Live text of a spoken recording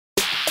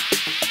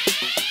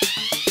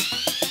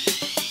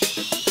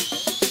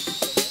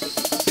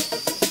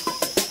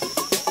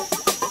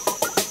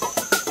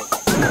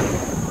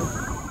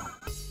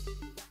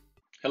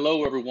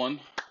Hello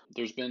everyone.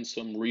 There's been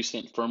some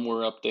recent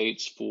firmware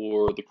updates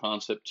for the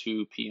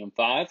Concept2 PM5.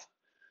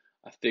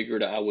 I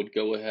figured I would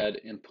go ahead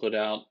and put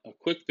out a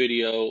quick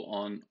video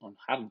on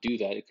how to do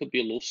that. It could be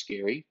a little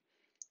scary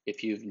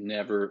if you've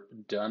never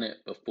done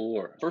it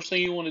before. First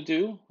thing you want to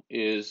do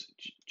is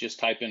just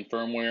type in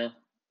firmware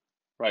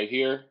right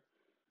here,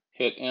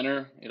 hit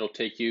enter. It'll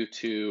take you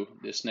to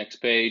this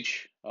next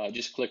page.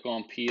 Just click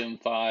on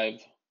PM5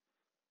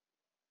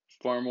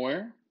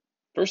 Firmware.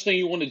 First thing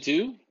you want to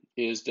do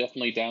is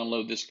definitely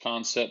download this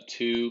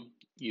Concept2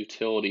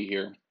 utility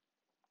here.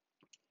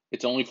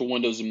 It's only for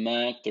Windows and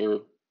Mac.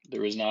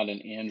 There is not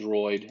an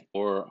Android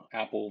or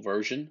Apple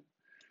version.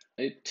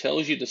 It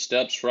tells you the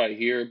steps right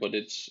here, but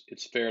it's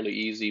fairly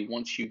easy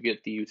once you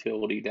get the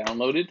utility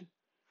downloaded.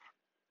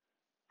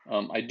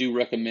 I do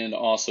recommend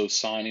also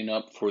signing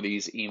up for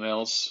these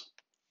emails.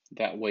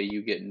 That way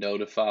you get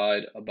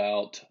notified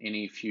about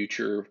any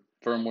future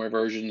firmware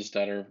versions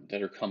that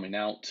are coming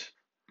out.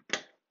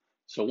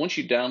 So once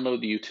you download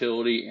the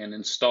utility and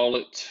install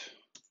it,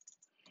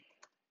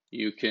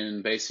 you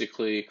can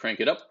basically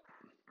crank it up.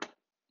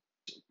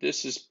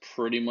 This is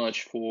pretty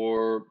much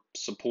for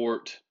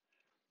support.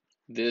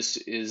 This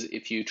is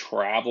if you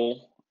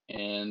travel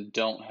and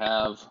don't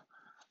have,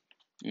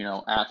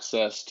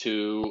 access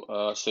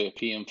to, say a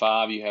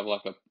PM5, you have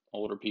like a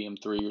older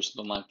PM3 or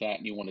something like that,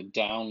 and you want to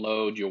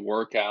download your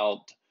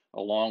workout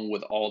along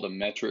with all the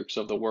metrics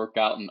of the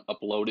workout and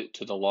upload it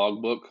to the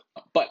logbook.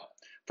 But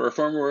for a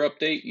firmware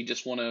update, you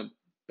just want to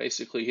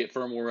basically hit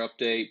firmware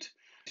update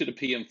to the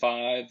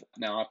PM5.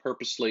 Now, I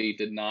purposely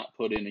did not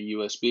put in a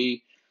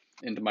USB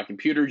into my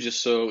computer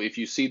just so if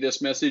you see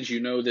this message,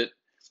 you know that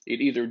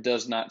it either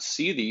does not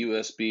see the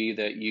USB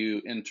that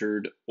you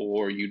entered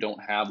or you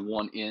don't have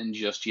one in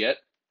just yet.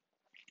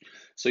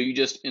 So you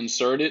just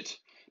insert it.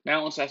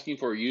 Now it's asking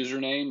for a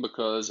username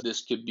because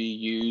this could be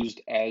used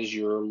as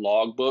your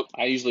logbook.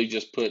 I usually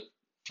just put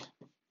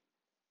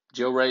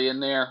Joe Ray in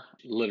there.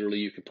 Literally,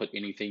 you can put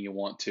anything you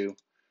want to,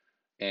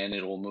 and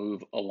it'll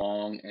move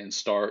along and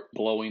start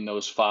blowing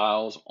those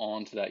files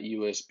onto that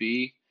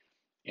USB,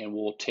 and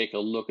we'll take a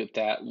look at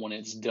that when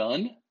it's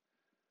done.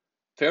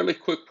 Fairly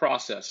quick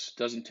process,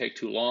 doesn't take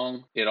too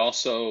long. It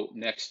also,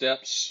 next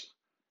steps,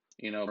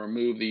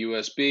 remove the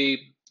USB,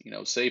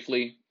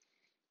 safely,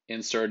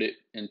 insert it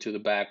into the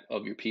back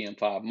of your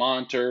PM5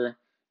 monitor,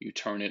 you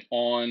turn it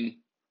on,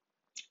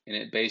 and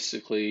it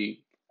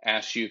basically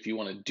asks you if you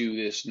want to do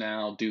this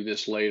now, do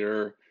this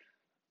later.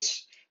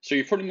 So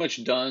you're pretty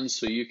much done,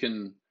 so you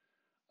can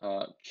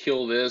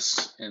kill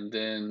this and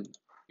then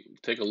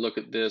take a look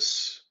at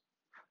this.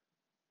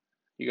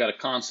 You got a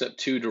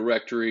Concept2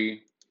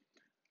 directory.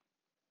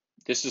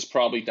 This is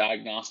probably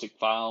diagnostic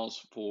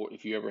files for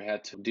if you ever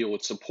had to deal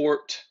with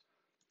support.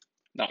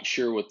 Not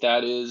sure what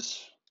that is.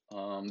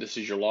 This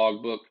is your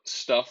logbook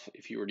stuff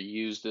if you were to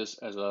use this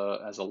as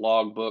a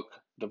logbook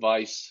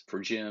device for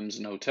gyms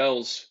and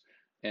hotels.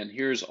 And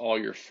here's all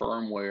your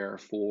firmware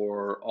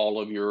for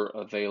all of your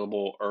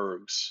available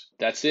ERGs.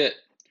 That's it.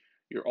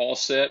 You're all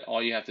set.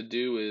 All you have to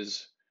do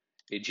is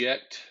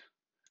eject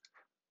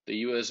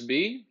the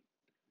USB,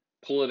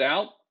 pull it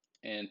out,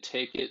 and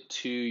take it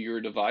to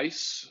your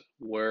device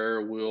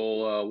where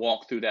we'll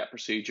walk through that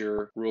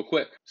procedure real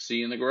quick. See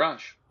you in the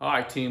garage. All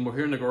right, team, we're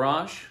here in the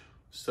garage.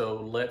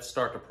 So let's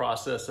start the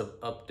process of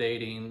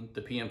updating the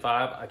PM5.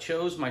 I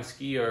chose my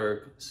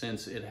SkiErg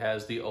since it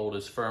has the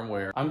oldest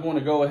firmware. I'm going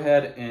to go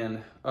ahead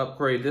and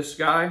upgrade this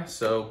guy.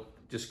 So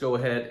just go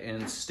ahead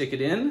and stick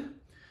it in.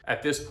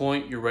 At this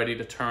point, you're ready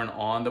to turn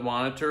on the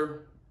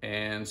monitor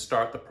and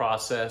start the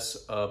process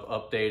of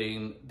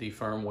updating the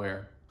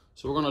firmware.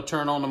 So we're going to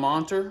turn on the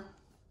monitor.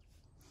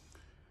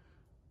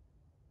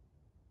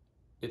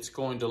 It's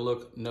going to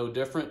look no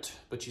different,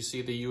 but you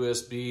see the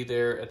USB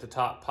there at the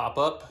top pop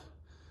up.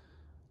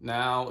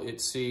 Now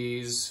it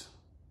sees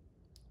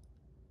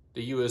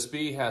the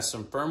USB has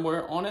some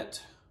firmware on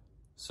it.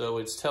 So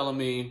it's telling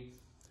me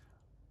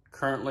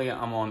currently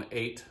I'm on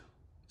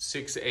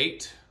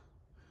 8.68.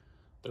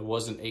 There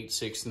was an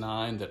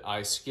 8.69 that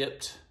I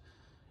skipped.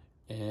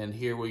 And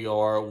here we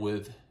are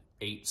with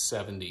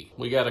 8.70.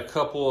 We got a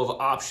couple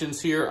of options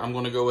here. I'm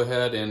going to go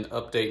ahead and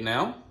update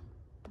now.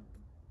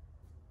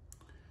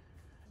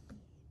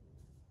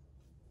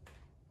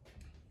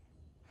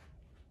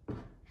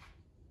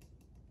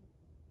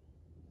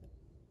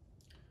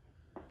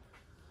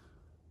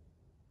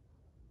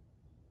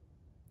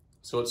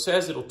 So it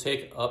says it'll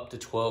take up to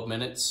 12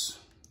 minutes.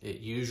 It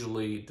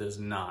usually does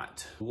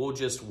not. We'll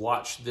just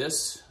watch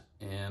this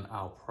and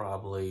I'll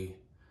probably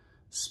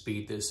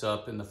speed this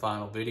up in the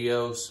final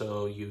video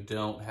so you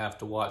don't have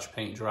to watch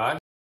paint dry.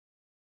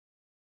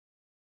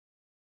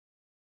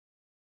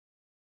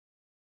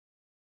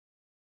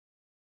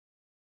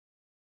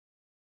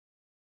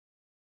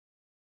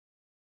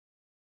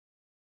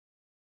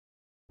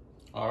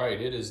 All right,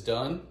 it is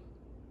done.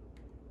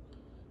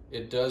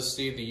 It does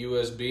see the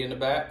USB in the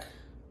back.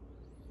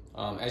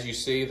 As you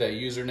see, that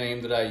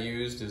username that I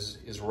used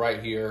is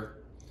right here.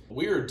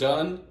 We are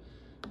done.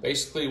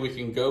 Basically, we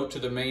can go to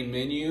the main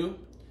menu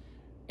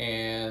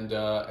And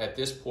at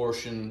this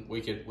portion,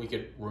 we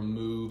could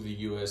remove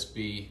the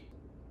USB.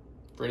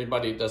 For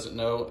anybody that doesn't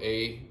know,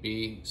 A,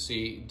 B,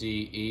 C,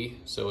 D, E.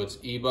 So it's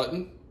E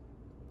button,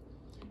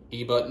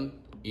 E button,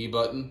 E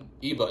button,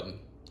 E button.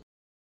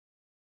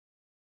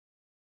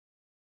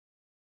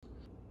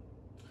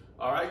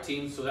 All right,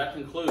 team, so that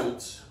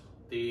concludes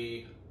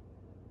the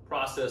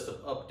process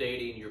of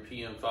updating your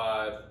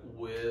PM5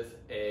 with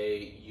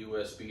a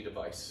USB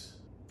device.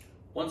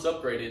 Once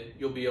upgraded,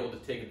 you'll be able to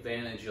take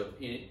advantage of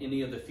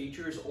any of the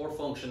features or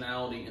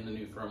functionality in the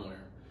new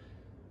firmware.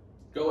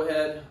 Go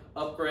ahead,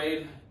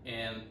 upgrade,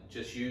 and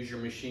just use your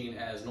machine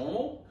as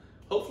normal.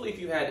 Hopefully, if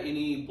you had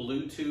any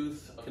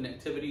Bluetooth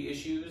connectivity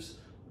issues,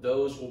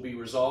 those will be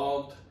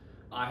resolved.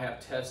 I have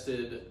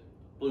tested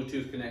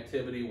Bluetooth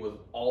connectivity with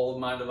all of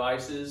my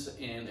devices,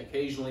 and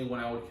occasionally when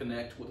I would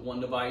connect with one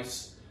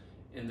device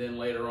and then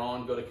later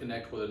on go to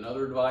connect with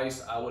another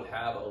device, I would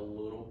have a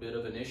little bit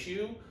of an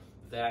issue.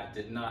 That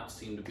did not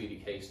seem to be the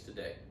case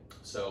today.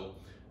 So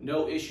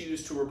no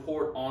issues to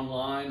report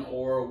online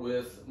or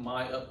with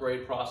my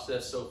upgrade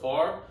process so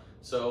far.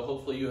 So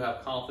hopefully you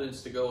have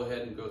confidence to go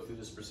ahead and go through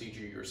this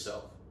procedure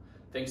yourself.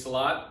 Thanks a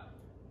lot.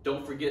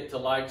 Don't forget to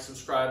like,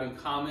 subscribe, and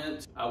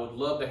comment. I would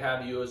love to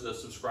have you as a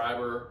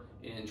subscriber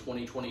in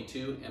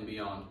 2022 and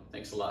beyond.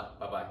 Thanks a lot.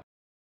 Bye-bye.